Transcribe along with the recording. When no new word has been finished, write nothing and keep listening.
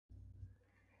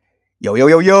Yo, yo,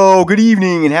 yo, yo, good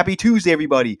evening and happy Tuesday,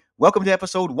 everybody. Welcome to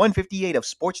episode 158 of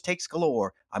Sports Takes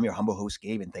Galore. I'm your humble host,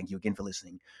 Gabe, and thank you again for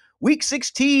listening. Week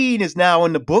 16 is now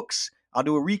in the books. I'll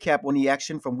do a recap on the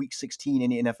action from week 16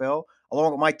 in the NFL,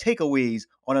 along with my takeaways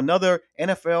on another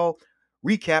NFL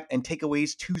recap and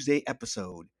takeaways Tuesday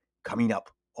episode coming up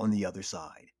on the other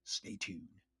side. Stay tuned.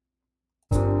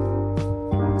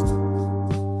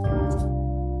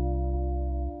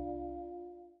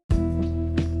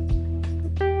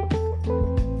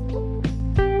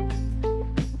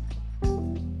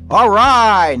 All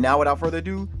right, now without further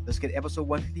ado, let's get episode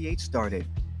 158 started.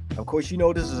 Of course, you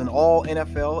know this is an all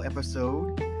NFL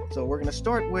episode, so we're going to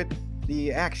start with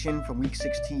the action from week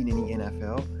 16 in the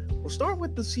NFL. We'll start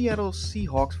with the Seattle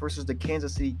Seahawks versus the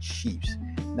Kansas City Chiefs.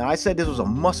 Now, I said this was a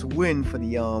must-win for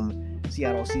the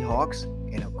Seattle Seahawks,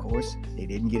 and of course, they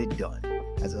didn't get it done.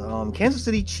 As Kansas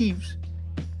City Chiefs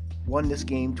won this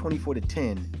game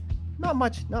 24-10. Not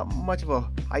much of a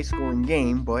high-scoring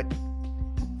game, but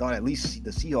thought at least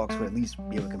the Seahawks would at least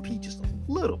be able to compete just a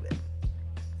little bit.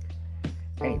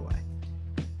 Anyway,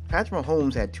 Patrick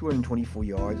Mahomes had 224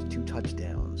 yards, 2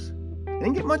 touchdowns. They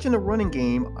didn't get much in the running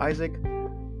game. Isaac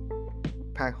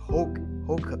Pacheco,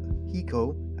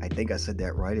 I think I said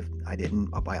that right. If I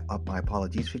didn't, up my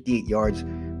apologies. 58 yards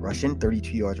rushing,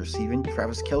 32 yards receiving.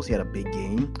 Travis Kelce had a big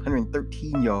game,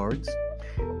 113 yards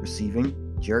receiving.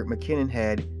 Jerick McKinnon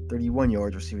had 31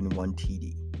 yards receiving and 1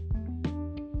 TD.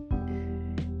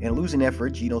 In a losing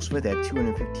effort, Geno Smith had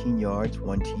 215 yards,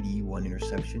 1 TD, 1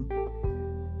 interception.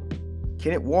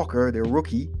 Kenneth Walker, their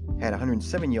rookie, had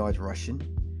 107 yards rushing.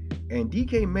 And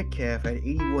DK Metcalf had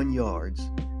 81 yards.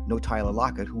 No Tyler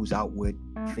Lockett, who was out with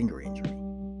finger injury.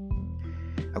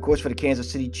 Of course, for the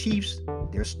Kansas City Chiefs,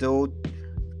 they're still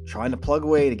trying to plug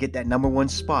away to get that number one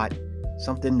spot,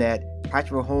 something that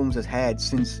Patrick Mahomes has had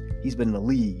since he's been in the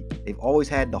league. They've always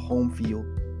had the home field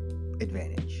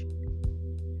advantage.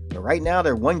 But right now,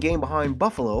 they're 1 game behind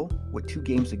Buffalo with 2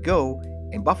 games to go,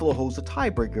 and Buffalo holds the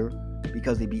tiebreaker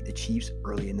because they beat the Chiefs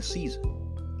early in the season.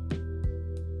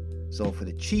 So for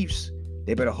the Chiefs,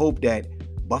 they better hope that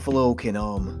Buffalo can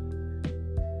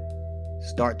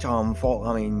start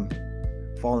falling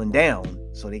down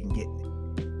so they can get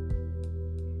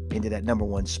into that number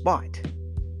one spot,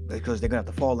 because they're going to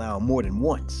have to fall down more than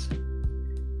once.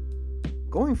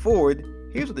 Going forward,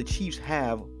 here's what the Chiefs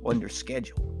have on their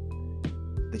schedule.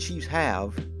 The Chiefs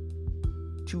have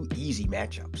 2 easy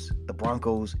matchups, the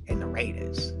Broncos and the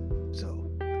Raiders. So,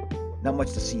 not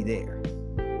much to see there.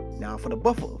 Now for the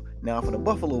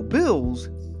Buffalo Bills,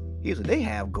 here's what they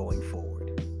have going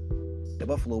forward. The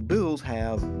Buffalo Bills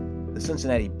have the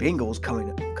Cincinnati Bengals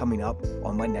coming up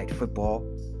on Monday Night Football.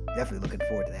 Definitely looking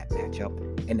forward to that matchup.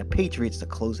 And the Patriots to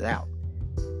close it out.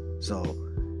 So,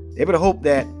 they better hope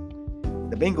that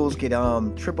the Bengals can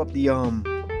trip up the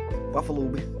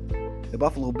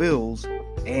Buffalo Bills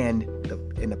and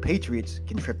the Patriots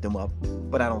can trip them up,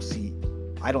 but I don't see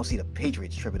the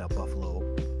Patriots tripping up Buffalo.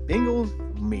 Bengals,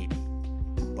 maybe.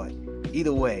 But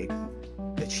either way,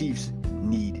 the Chiefs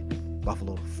need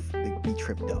Buffalo to be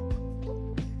tripped up.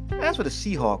 As for the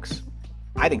Seahawks,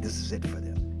 I think this is it for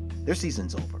them. Their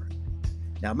season's over.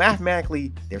 Now,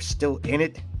 mathematically, they're still in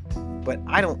it, but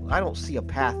I don't see a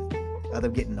path of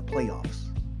them getting the playoffs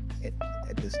at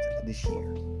this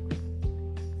year.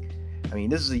 I mean,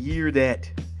 this is a year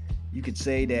that you could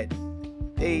say that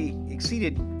they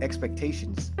exceeded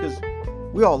expectations, because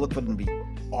we all look for them to be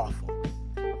awful.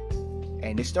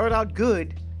 And they started out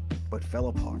good, but fell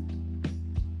apart.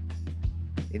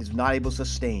 It is not able to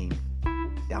sustain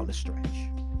down the stretch.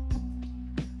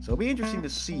 So it'll be interesting to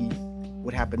see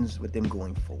what happens with them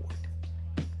going forward.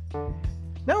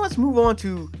 Now let's move on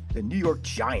to the New York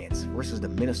Giants versus the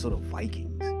Minnesota Vikings.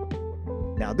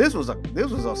 Now this was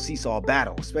a seesaw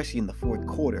battle, especially in the fourth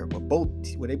quarter,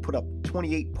 where they put up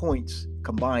 28 points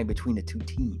combined between the 2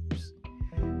 teams.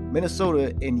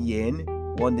 Minnesota, in the end,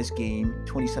 won this game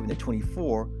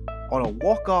 27-24 on a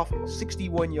walk-off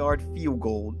 61-yard field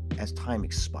goal as time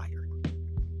expired.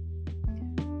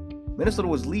 Minnesota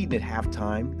was leading at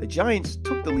halftime. The Giants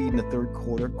took the lead in the third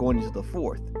quarter, going into the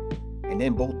fourth, and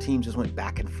then both teams just went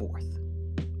back and forth.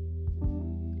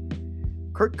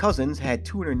 Kirk Cousins had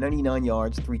 299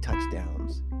 yards, 3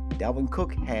 touchdowns. Dalvin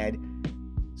Cook had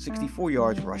 64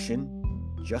 yards rushing.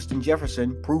 Justin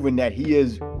Jefferson, proving that he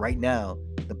is, right now,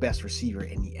 the best receiver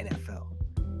in the NFL.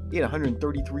 He had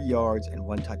 133 yards and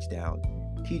 1 touchdown.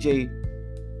 TJ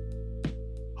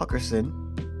Hawkinson,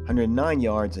 109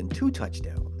 yards and 2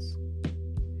 touchdowns.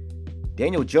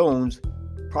 Daniel Jones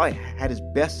probably had his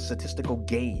best statistical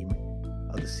game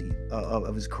of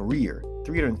his career.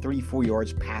 334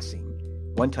 yards passing,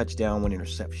 1 touchdown, 1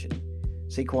 interception.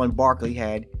 Saquon Barkley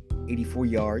had 84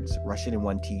 yards rushing and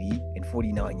 1 TD and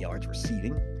 49 yards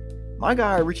receiving. My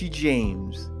guy Richie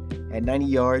James had 90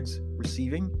 yards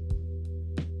receiving.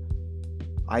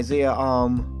 Isaiah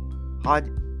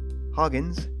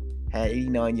Hoggins had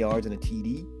 89 yards and a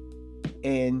TD.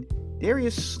 And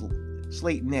Darius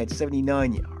Slayton had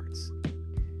 79 yards.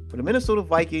 For the Minnesota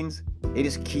Vikings, they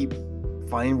just keep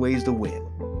finding ways to win.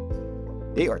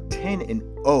 They are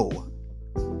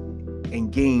 10-0 in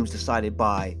games decided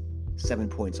by 7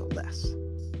 points or less.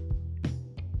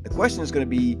 The question is going to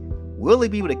be, will they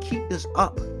be able to keep this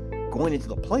up going into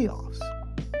the playoffs?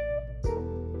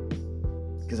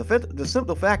 Because the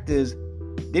simple fact is,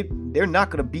 they're not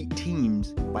going to beat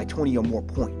teams by 20 or more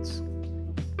points.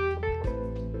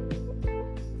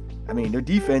 I mean, their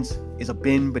defense is a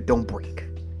bend but don't break.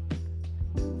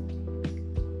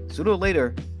 Sooner or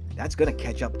later, that's going to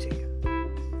catch up to you.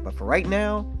 But for right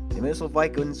now, the Minnesota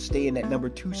Vikings stay in that number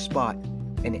 2 spot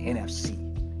in the NFC.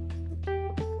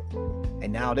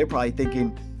 And now they're probably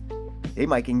thinking they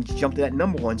might can jump to that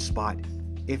number 1 spot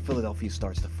if Philadelphia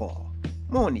starts to fall.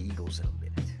 More on the Eagles in a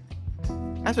minute.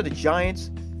 As for the Giants,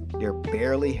 they're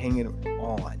barely hanging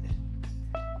on.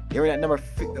 They're in that number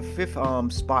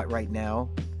 5th spot right now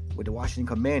with the Washington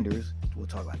Commanders. We'll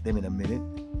talk about them in a minute.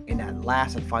 In that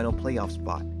last and final playoff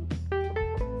spot.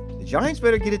 The Giants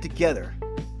better get it together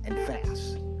and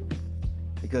fast.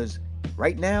 Because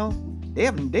right now, they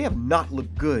have not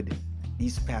looked good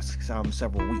these past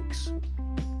several weeks.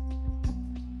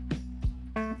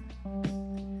 I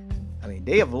mean,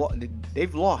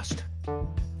 they've lost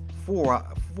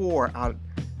four out,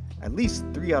 at least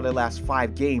 3 out of the last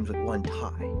 5 games with 1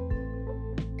 tie,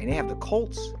 and they have the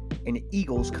Colts and the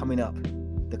Eagles coming up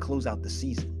to close out the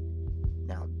season.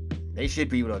 Now, they should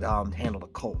be able to handle the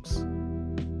Colts,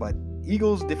 but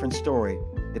Eagles, different story,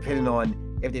 depending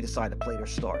on if they decide to play their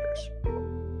starters.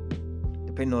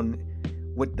 Depending on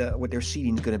what their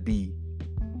seeding is going to be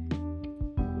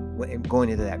going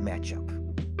into that matchup.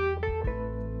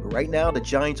 But right now, the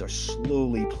Giants are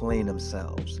slowly playing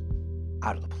themselves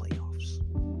out of the playoffs.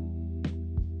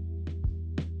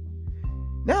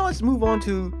 Now let's move on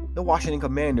to the Washington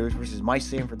Commanders versus my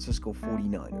San Francisco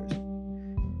 49ers.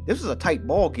 This was a tight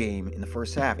ball game in the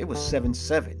first half. It was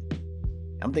 7-7.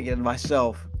 I'm thinking to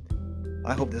myself,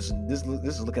 I hope this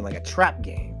is looking like a trap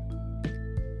game.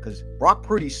 Because Brock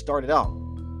Purdy started out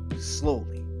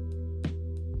slowly.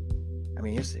 I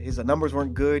mean, his numbers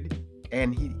weren't good,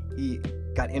 and he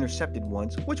got intercepted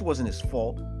once, which wasn't his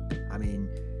fault. I mean,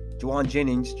 Juwan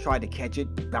Jennings tried to catch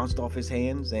it, bounced off his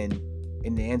hands, and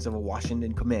in the hands of a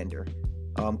Washington Commander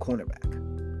cornerback.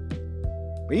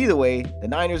 But either way, the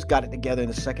Niners got it together in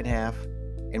the second half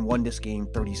and won this game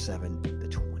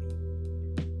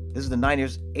 37-20. This is the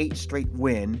Niners' 8th straight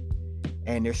win,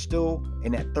 and they're still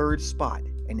in that 3rd spot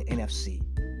in the NFC.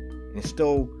 And they're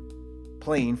still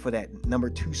playing for that number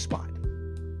 2 spot.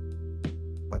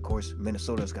 But of course,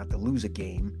 Minnesota's got to lose a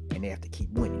game, and they have to keep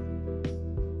winning.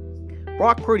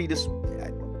 Brock Purdy,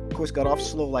 of course, got off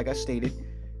slow, like I stated,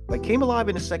 but came alive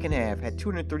in the second half, had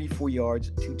 234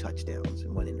 yards, 2 touchdowns,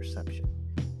 and 1 interception.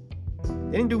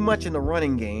 They didn't do much in the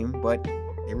running game, but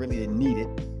they really didn't need it.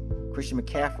 Christian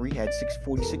McCaffrey had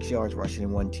 646 yards rushing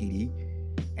and 1 TD.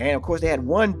 And, of course, they had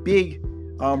one big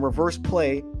reverse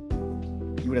play.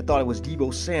 You would have thought it was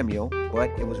Deebo Samuel, but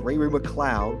it was Ray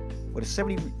McCloud with a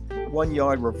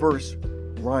 71-yard reverse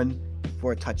run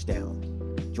for a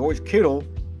touchdown. George Kittle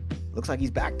looks like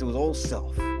he's back to his old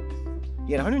self.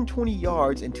 He had 120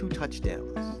 yards and 2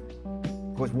 touchdowns.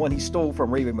 Of course, one he stole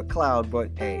from Ray McCloud,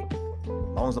 but hey, as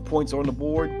long as the points are on the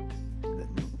board,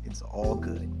 it's all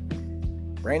good.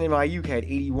 Brandon Ayuk had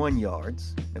 81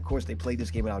 yards. And of course, they played this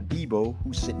game without Deebo,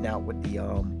 who's sitting out with the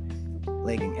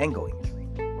leg and ankle injury.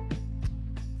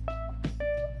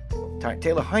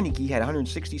 Taylor Heinicke had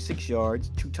 166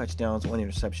 yards, 2 touchdowns, 1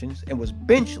 interception, and was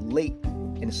benched late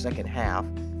in the second half.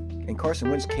 And Carson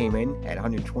Wentz came in at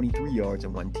 123 yards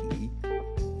and 1 TD.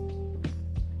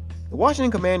 The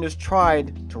Washington Commanders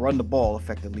tried to run the ball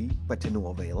effectively, but to no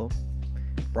avail.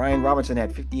 Brian Robinson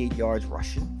had 58 yards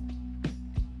rushing.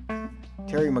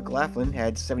 Terry McLaughlin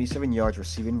had 77 yards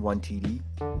receiving, 1 TD.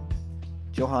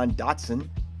 Johan Dotson,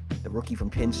 the rookie from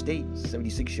Penn State,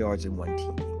 76 yards and 1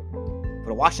 TD. For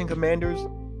the Washington Commanders,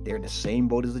 they're in the same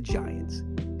boat as the Giants.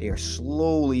 They are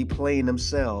slowly playing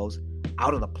themselves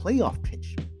out of the playoff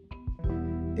picture.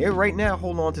 They're right now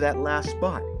holding on to that last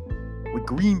spot, with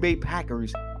Green Bay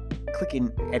Packers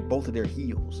clicking at both of their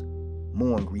heels.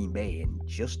 More on Green Bay in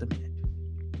just a minute.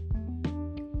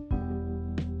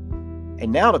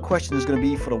 And now the question is going to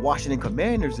be for the Washington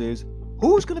Commanders is,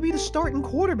 who's going to be the starting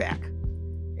quarterback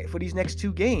for these next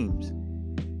 2 games?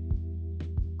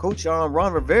 Coach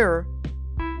Ron Rivera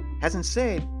hasn't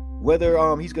said whether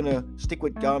he's gonna stick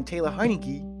with Taylor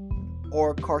Heinicke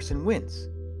or Carson Wentz.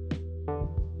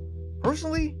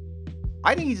 Personally,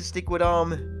 I think he should stick with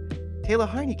Taylor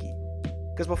Heinicke,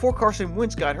 because before Carson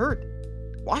Wentz got hurt,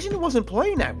 Washington wasn't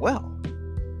playing that well.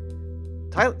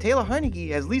 Taylor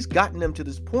Heinicke has at least gotten them to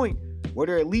this point where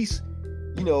they're at least,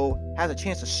 has a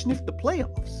chance to sniff the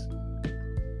playoffs.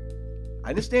 I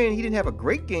understand he didn't have a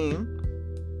great game.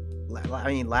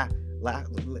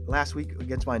 Last week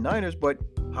against my Niners, but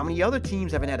how many other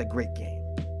teams haven't had a great game?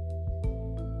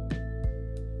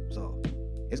 So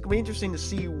it's gonna be interesting to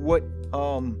see what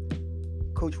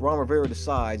Coach Ron Rivera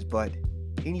decides, but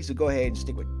he needs to go ahead and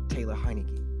stick with Taylor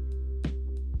Heinicke.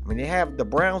 I mean, they have the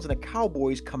Browns and the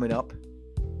Cowboys coming up,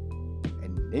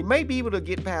 and they might be able to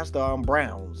get past the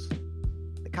Browns.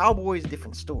 The Cowboys,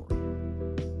 different story.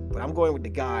 But I'm going with the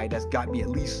guy that's got me at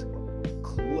least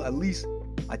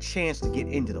a chance to get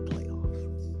into the playoffs.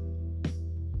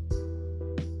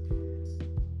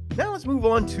 Now let's move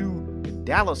on to the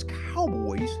Dallas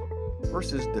Cowboys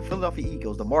versus the Philadelphia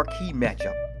Eagles, the marquee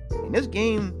matchup. And this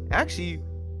game actually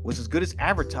was as good as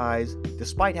advertised,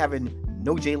 despite having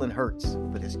no Jalen Hurts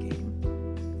for this game,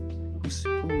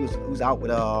 who's out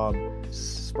with a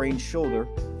sprained shoulder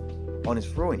on his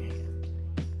throwing hand.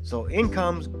 So in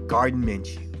comes Gardner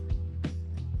Minshew.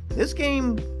 This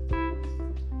game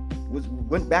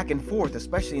went back and forth,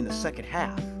 especially in the second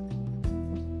half. I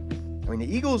mean,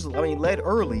 the Eagles, led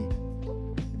early.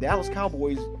 The Dallas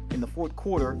Cowboys in the fourth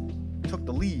quarter took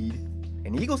the lead,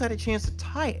 and the Eagles had a chance to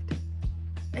tie it.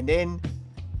 And then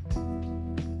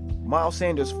Miles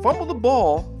Sanders fumbled the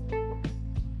ball,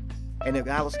 and the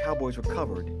Dallas Cowboys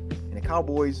recovered, and the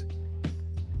Cowboys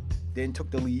then took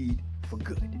the lead for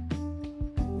good.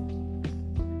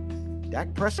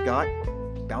 Dak Prescott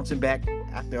bouncing back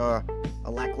after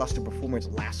a lackluster performance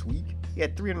last week. He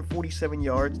had 347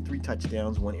 yards, 3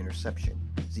 touchdowns, 1 interception.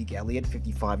 Zeke Elliott,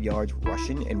 55 yards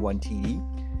rushing and 1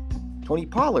 TD. Tony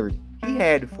Pollard, he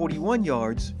had 41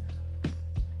 yards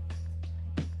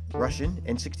rushing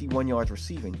and 61 yards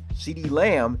receiving. CeeDee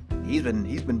Lamb, he's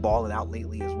been balling out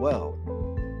lately as well.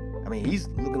 I mean, he's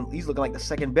looking like the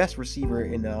second best receiver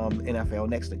in the NFL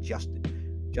next to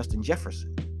Justin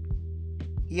Jefferson.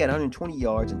 He had 120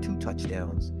 yards and 2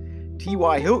 touchdowns.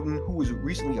 T.Y. Hilton, who was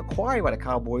recently acquired by the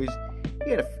Cowboys,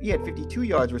 he had 52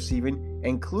 yards receiving,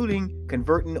 including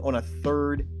converting on a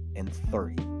 3rd and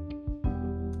 30. I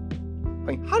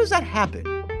mean, how does that happen?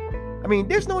 I mean,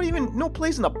 there's no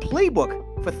place in the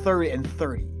playbook for 3rd and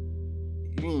 30.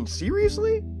 You mean,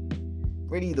 seriously?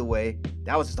 But either way,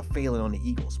 that was just a failing on the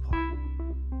Eagles' part.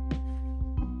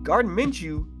 Gardner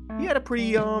Minshew, he had a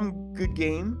pretty good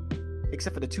game,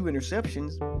 except for the 2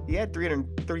 interceptions. He had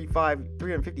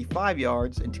 355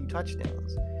 yards and 2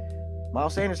 touchdowns.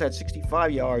 Miles Sanders had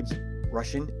 65 yards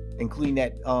rushing, including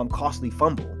that costly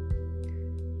fumble.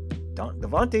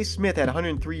 Devontae Smith had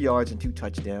 103 yards and 2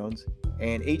 touchdowns,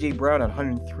 and A.J. Brown had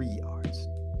 103 yards.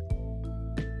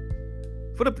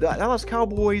 For the Dallas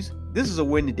Cowboys, this is a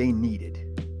win that they needed.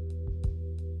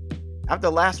 After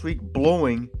last week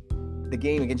blowing the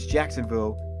game against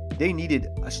Jacksonville, they needed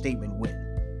a statement win.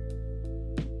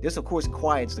 This, of course,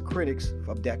 quiets the critics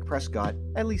of Dak Prescott,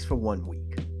 at least for 1 week.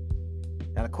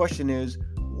 Now, the question is,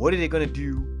 what are they going to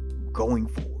do going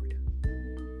forward?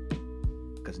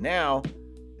 Because now,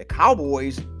 the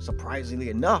Cowboys, surprisingly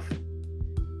enough,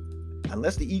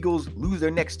 unless the Eagles lose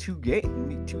their next two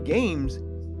games,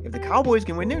 if the Cowboys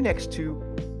can win their next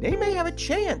 2, they may have a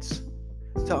chance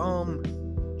to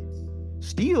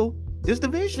steal this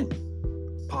division,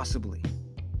 possibly.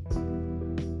 I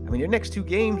mean, their next 2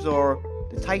 games are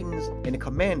the Titans and the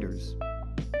Commanders.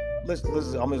 I'm just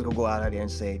gonna go out there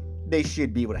and say they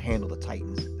should be able to handle the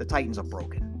Titans. The Titans are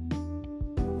broken.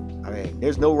 I mean,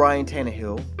 there's no Ryan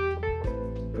Tannehill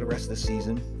for the rest of the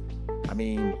season. I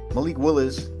mean, Malik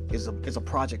Willis is a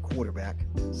project quarterback,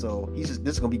 so this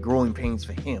is gonna be growing pains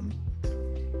for him.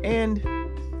 And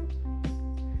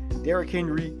Derrick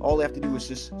Henry, all they have to do is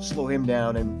just slow him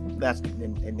down, and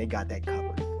they got that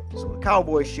covered. So the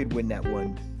Cowboys should win that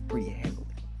one pretty handily.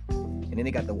 And then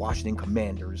they got the Washington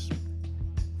Commanders,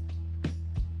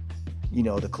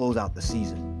 to close out the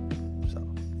season. So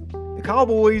the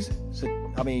Cowboys,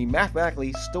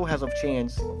 mathematically still has a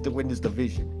chance to win this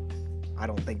division. I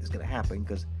don't think it's going to happen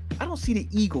because I don't see the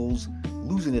Eagles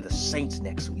losing to the Saints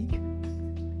next week,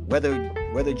 whether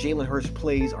Jalen Hurts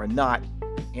plays or not,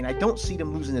 and I don't see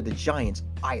them losing to the Giants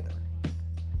either.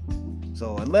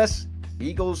 So unless the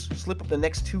Eagles slip up the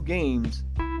next 2 games,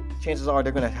 chances are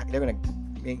they're gonna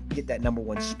get that number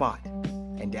 1 spot,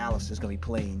 and Dallas is gonna be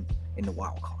playing in the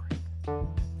wild card.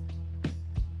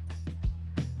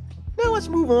 Now let's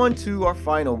move on to our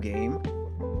final game.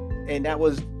 and that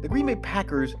was the Green Bay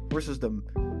Packers versus the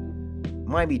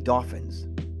Miami Dolphins.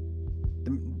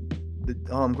 The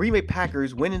Green Bay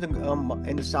Packers win in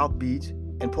the South Beach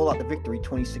and pull out the victory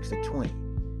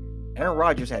 26-20. Aaron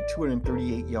Rodgers had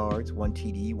 238 yards, 1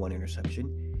 TD, 1 interception.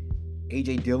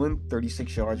 A.J. Dillon,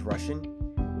 36 yards rushing.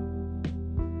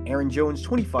 Aaron Jones,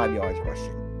 25 yards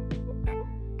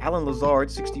rushing. Alan Lazard,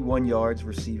 61 yards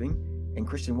receiving. And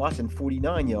Christian Watson,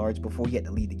 49 yards before he had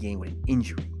to leave the game with an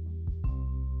injury.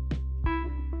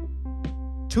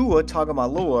 Tua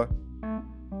Tagovailoa,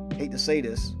 hate to say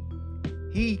this,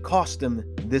 he cost them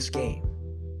this game.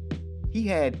 He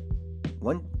had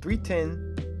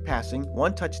 310 passing,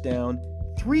 1 touchdown,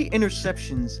 3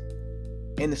 interceptions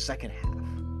in the second half.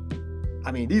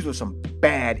 I mean, these were some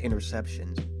bad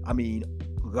interceptions. I mean,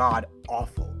 god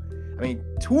awful. I mean,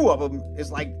 2 of them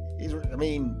is like, his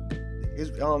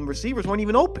receivers weren't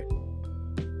even open.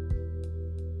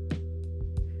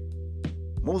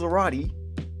 Maserati,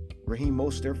 Raheem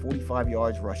Mostert, 45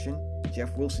 yards rushing.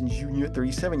 Jeff Wilson Jr.,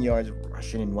 37 yards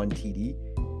rushing and 1 TD.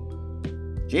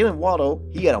 Jalen Waddle,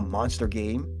 he had a monster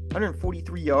game.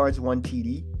 143 yards, 1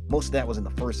 TD. Most of that was in the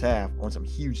first half on some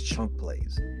huge chunk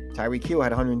plays. Tyreek Hill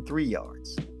had 103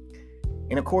 yards.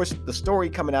 And of course, the story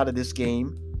coming out of this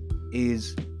game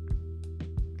is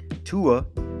Tua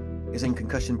is in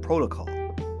concussion protocol.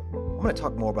 I'm going to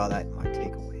talk more about that in my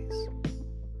takeaways.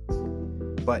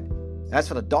 But as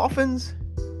for the Dolphins,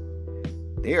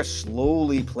 they are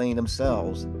slowly playing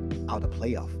themselves out of the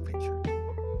playoff picture.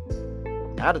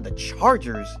 Now that the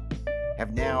Chargers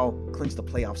have now clinched the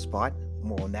playoff spot,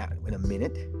 more on that in a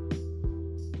minute,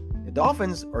 the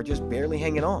Dolphins are just barely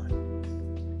hanging on.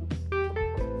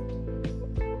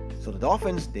 So the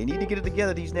Dolphins, they need to get it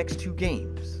together these next 2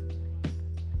 games.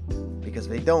 Because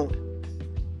if they don't,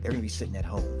 they're going to be sitting at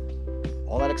home.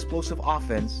 All that explosive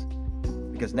offense,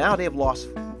 because now they have lost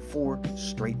 4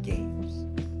 straight games.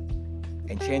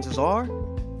 And chances are,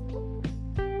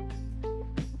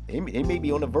 they may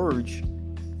be on the verge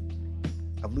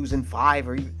of losing 5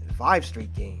 or even 5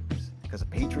 straight games. Because the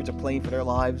Patriots are playing for their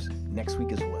lives next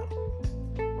week as well.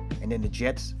 And then the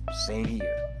Jets, same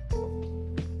here.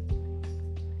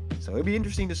 So it'll be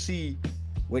interesting to see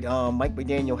what Mike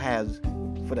McDaniel has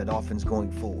for the Dolphins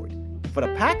going forward. For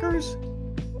the Packers,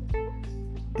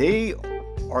 they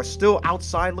are still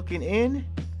outside looking in,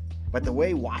 but the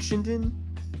way Washington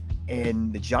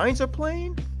and the Giants are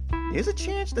playing, there's a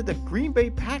chance that the Green Bay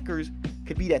Packers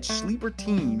could be that sleeper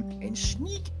team and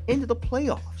sneak into the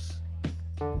playoffs.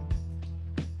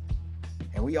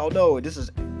 And we all know this is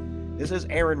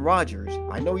Aaron Rodgers.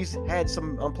 I know he's had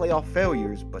some playoff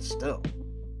failures, but still,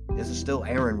 this is still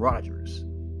Aaron Rodgers.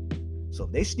 So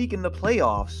if they sneak in the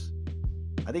playoffs,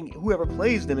 I think whoever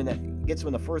plays them and gets them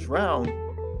in the first round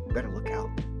better look out.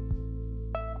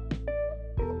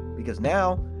 Because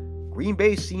now Green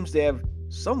Bay seems to have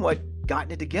somewhat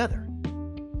gotten it together.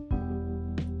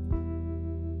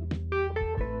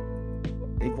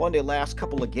 They've won their last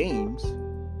couple of games.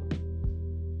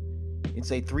 You'd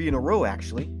say 3 in a row,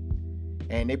 actually.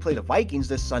 And they play the Vikings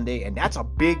this Sunday, and that's a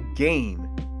big game.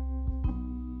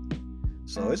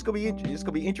 So it's gonna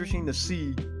be interesting to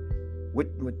see what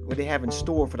they have in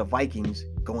store for the Vikings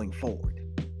going forward.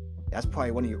 That's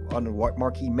probably one of the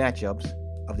marquee matchups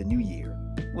of the new year.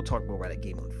 We'll talk more about that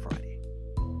game on Friday.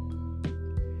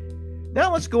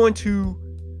 Now let's go into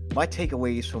my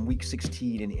takeaways from Week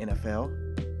 16 in the NFL.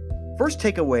 First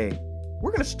takeaway,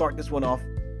 we're going to start this one off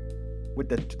with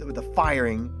the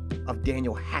firing of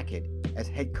Daniel Hackett as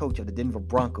head coach of the Denver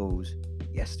Broncos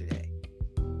yesterday.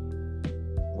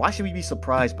 Why should we be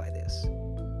surprised by this?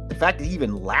 The fact that he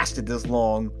even lasted this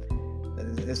long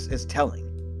is telling.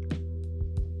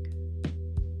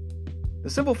 The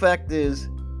simple fact is,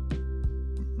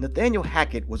 Nathaniel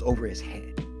Hackett was over his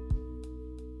head.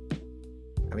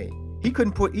 I mean, he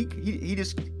couldn't put, he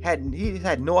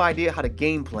had no idea how to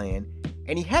game plan,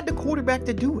 and he had the quarterback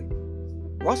to do it.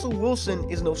 Russell Wilson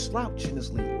is no slouch in this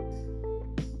league.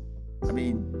 I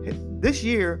mean, this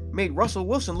year made Russell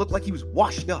Wilson look like he was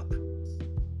washed up.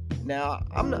 Now,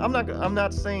 I'm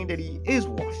not saying that he is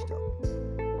washed up,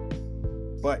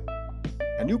 but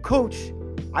a new coach,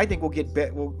 I think,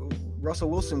 Russell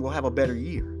Wilson will have a better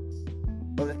year.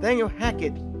 But Nathaniel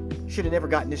Hackett should have never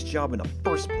gotten this job in the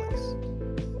first place.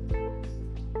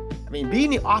 I mean, being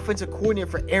the offensive coordinator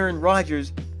for Aaron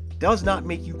Rodgers does not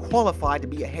make you qualified to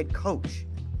be a head coach.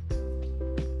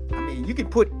 I mean, you can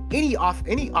put any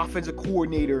offensive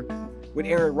coordinator with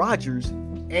Aaron Rodgers,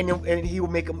 and he'll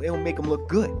make him look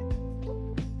good.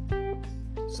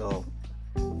 So,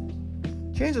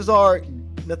 chances are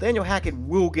Nathaniel Hackett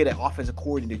will get an offensive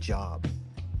coordinator job.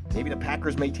 Maybe the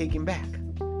Packers may take him back.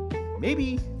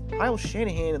 Maybe Kyle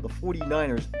Shanahan of the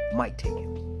 49ers might take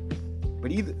him.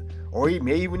 But or he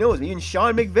may even know, even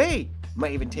Sean McVay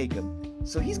might even take him.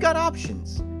 So he's got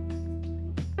options.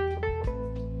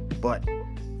 But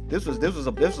this was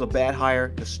a bad hire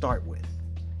to start with.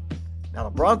 Now the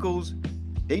Broncos,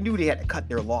 they knew they had to cut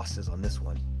their losses on this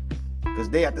one, because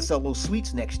they have to sell those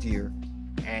suites next year,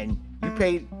 and you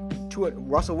paid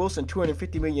Russell Wilson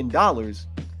 $250 million,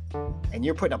 and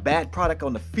you're putting a bad product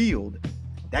on the field.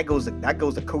 That goes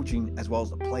to coaching as well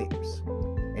as the players.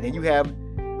 And then you have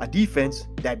a defense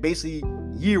that basically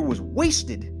year was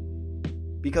wasted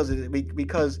because of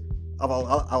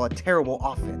a terrible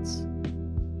offense.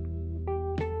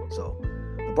 So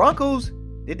the Broncos,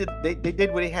 they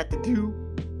did what they had to do.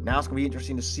 Now it's gonna be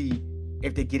interesting to see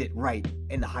if they get it right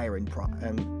in the hiring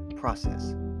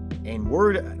process. And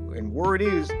word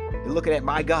is they're looking at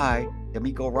my guy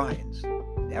DeMeco Ryans.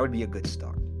 That would be a good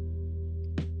start.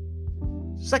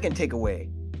 Second takeaway: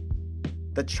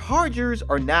 the Chargers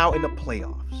are now in the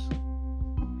playoffs.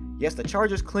 Yes, the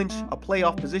Chargers clinched a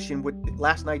playoff position with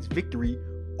last night's victory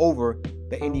over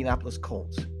the Indianapolis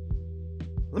Colts.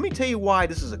 Let me tell you why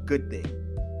this is a good thing.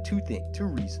 Two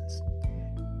reasons.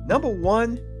 Number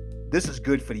one, this is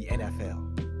good for the NFL.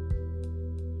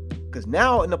 Because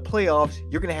now in the playoffs,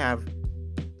 you're going to have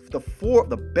the four of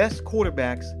the best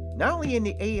quarterbacks, not only in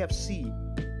the AFC,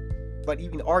 but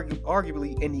even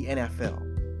arguably in the NFL.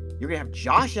 You're going to have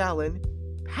Josh Allen,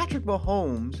 Patrick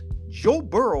Mahomes, Joe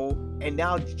Burrow, and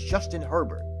now Justin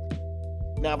Herbert.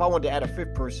 Now, if I wanted to add a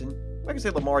fifth person, I could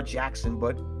say Lamar Jackson,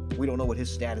 but we don't know what his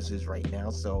status is right now,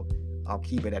 so I'll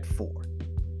keep it at 4.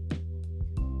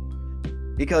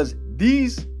 Because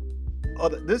this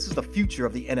is the future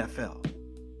of the NFL.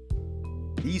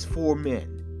 These 4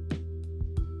 men.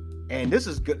 And this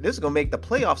is good. This is going to make the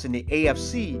playoffs in the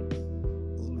AFC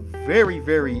very,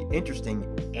 very interesting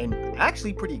and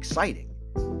actually pretty exciting.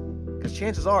 Because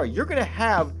chances are you're going to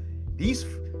have these,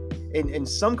 in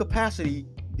some capacity,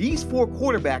 these 4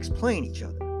 quarterbacks playing each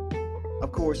other.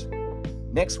 Of course,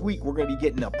 next week we're going to be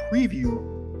getting a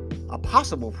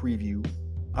possible preview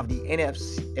of the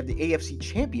AFC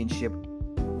Championship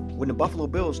when the Buffalo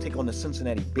Bills take on the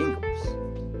Cincinnati Bengals.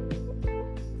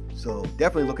 So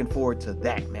definitely looking forward to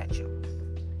that matchup.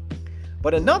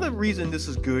 But another reason this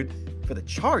is good for the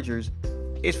Chargers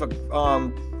is for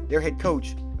their head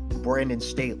coach, Brandon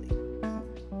Staley.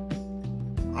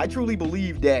 I truly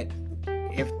believe that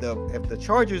if the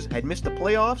Chargers had missed the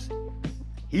playoffs,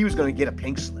 he was going to get a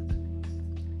pink slip.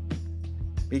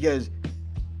 Because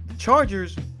the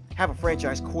Chargers have a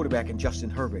franchise quarterback in Justin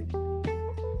Herbert.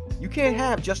 You can't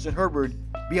have Justin Herbert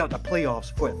be out the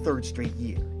playoffs for a 3rd straight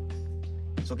year.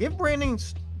 So give Brandon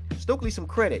Staley some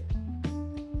credit.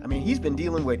 I mean, he's been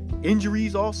dealing with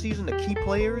injuries all season to key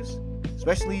players,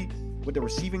 especially with the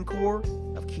receiving core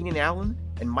of Keenan Allen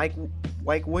and Mike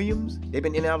Williams. They've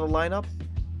been in and out of the lineup.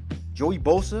 Joey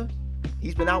Bosa,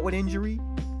 he's been out with injury.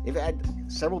 They've had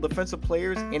several defensive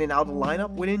players in and out of the lineup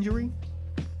with injury.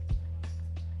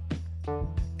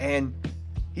 And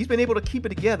he's been able to keep it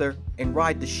together and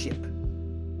ride the ship.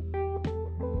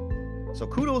 So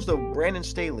kudos to Brandon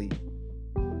Staley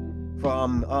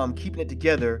from keeping it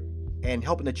together and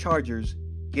helping the Chargers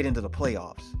get into the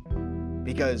playoffs.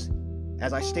 Because,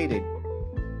 as I stated,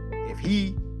 if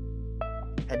he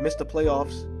had missed the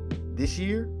playoffs this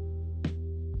year,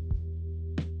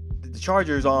 the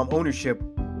Chargers' ownership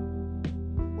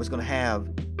was going to have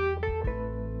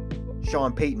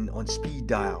Sean Payton on speed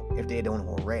dial if they don't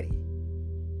already.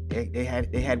 They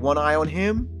had one eye on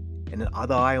him and the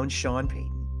other eye on Sean Payton.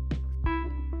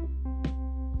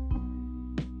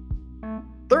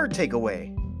 Third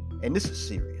takeaway, and this is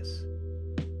serious.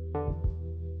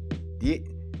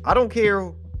 I don't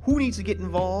care who needs to get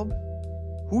involved,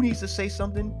 who needs to say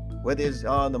something, whether it's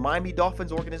the Miami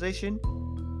Dolphins organization,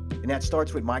 and that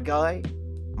starts with my guy,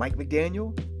 Mike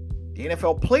McDaniel, the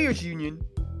NFL Players Union,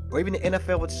 or even the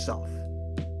NFL itself.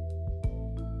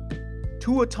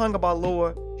 Tua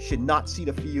Tagovailoa should not see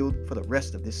the field for the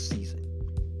rest of this season.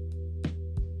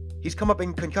 He's come up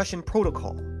in concussion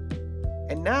protocol,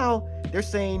 and now they're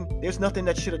saying there's nothing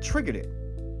that should have triggered it.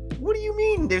 What do you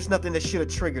mean there's nothing that should have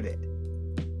triggered it?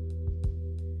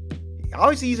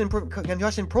 Obviously, he's in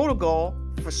concussion protocol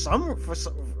for some.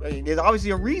 There's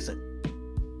obviously a reason.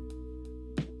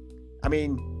 I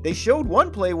mean, they showed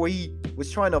one play where he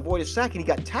was trying to avoid a sack and he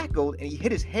got tackled and he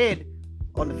hit his head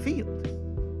on the field.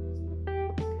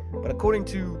 But according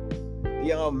to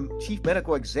the chief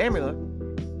medical examiner,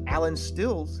 Alan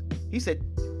Stills, he said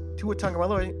Tua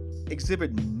Tagovailoa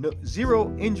exhibited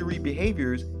 0 injury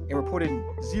behaviors and reported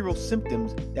 0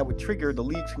 symptoms that would trigger the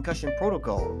league's concussion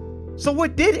protocol. So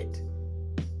what did it?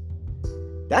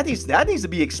 That needs to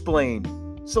be explained.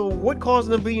 So what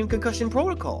caused him to be in concussion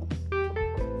protocol?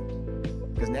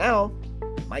 Because now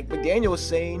Mike McDaniel is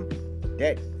saying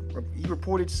that he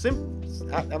reported symptoms.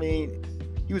 I mean,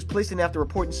 he was placed in after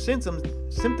reporting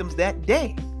symptoms that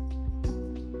day.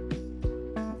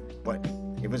 But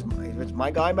if it's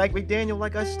my guy Mike McDaniel,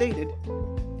 like I stated,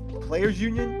 the players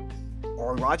union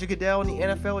or Roger Goodell and the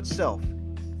NFL itself,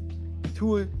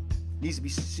 Tua needs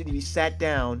to be sat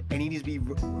down and he needs to be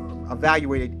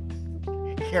evaluated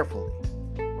carefully,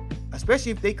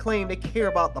 especially if they claim they care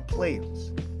about the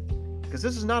players, because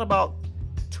this is not about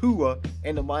Tua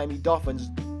and the Miami Dolphins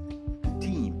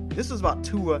team. This is about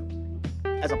Tua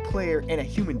as a player and a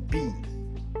human being.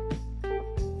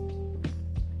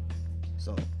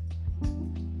 So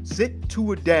sit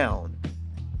Tua down.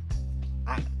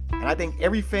 I think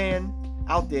every fan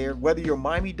out there, whether you're a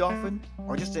Miami Dolphin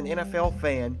or just an NFL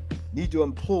fan, need to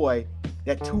employ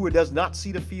that Tua does not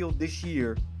see the field this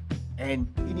year, and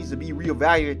he needs to be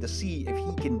reevaluated to see if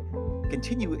he can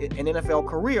continue an NFL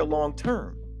career long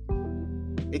term.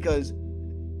 Because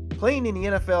playing in the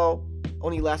NFL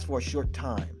only lasts for a short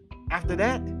time. After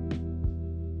that,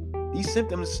 these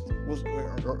symptoms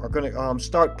are going to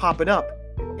start popping up,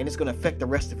 and it's going to affect the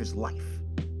rest of his life.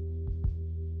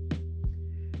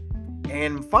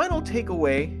 And final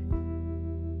takeaway,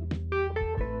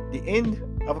 the end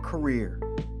of a career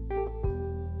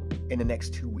in the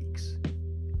next 2 weeks.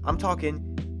 I'm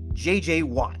talking J.J.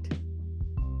 Watt.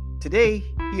 Today,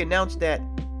 he announced that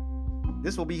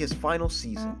this will be his final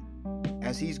season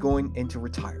as he's going into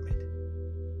retirement.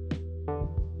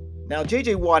 Now,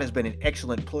 J.J. Watt has been an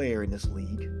excellent player in this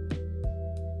league.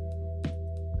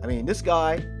 I mean, this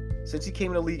guy, since he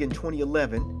came in the league in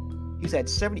 2011, he's got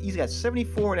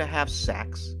 74 and a half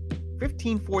sacks,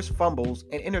 15 forced fumbles,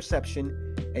 an interception,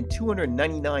 and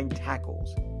 299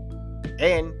 tackles.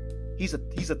 And he's a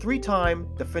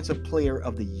 3-time Defensive Player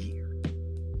of the Year.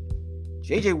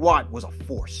 J.J. Watt was a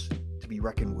force to be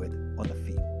reckoned with on the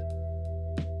field.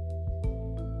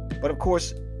 But of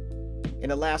course, in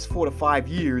the last 4 to 5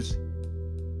 years,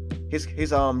 his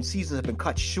seasons have been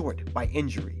cut short by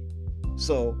injury.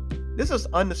 So this is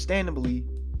understandably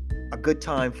a good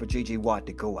time for J.J. Watt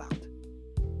to go out.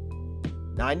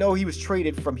 Now, I know he was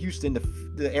traded from Houston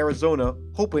to Arizona,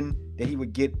 hoping that he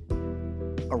would get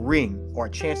a ring or a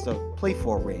chance to play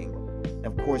for a ring. And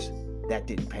of course, that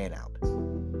didn't pan out.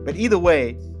 But either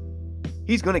way,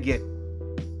 he's going to get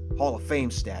Hall of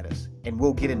Fame status and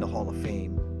will get into Hall of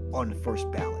Fame on the first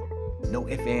ballot. No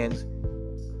ifs, ands,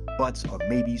 buts, or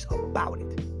maybes about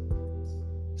it.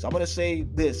 So I'm going to say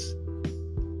this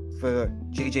for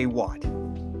J.J. Watt.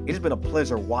 It has been a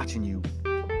pleasure watching you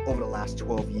over the last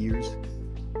 12 years.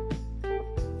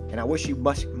 And I wish you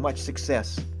much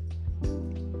success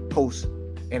post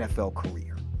NFL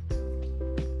career.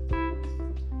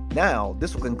 Now,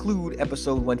 this will conclude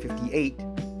episode 158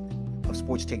 of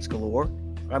Sports Takes Galore.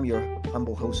 I'm your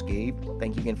humble host, Gabe.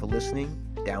 Thank you again for listening,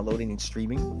 downloading, and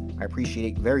streaming. I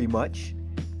appreciate it very much.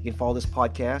 You can follow this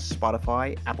podcast,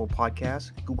 Spotify, Apple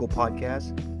Podcasts, Google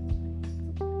Podcasts,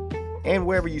 and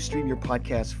wherever you stream your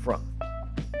podcasts from.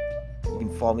 You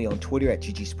can follow me on Twitter at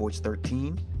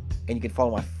GGSports13, and you can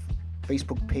follow my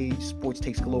Facebook page, Sports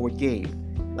Takes Galore with Gabe.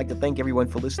 I'd like to thank everyone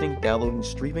for listening, downloading, and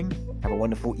streaming. Have a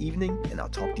wonderful evening, and I'll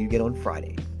talk to you again on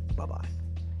Friday. Bye-bye.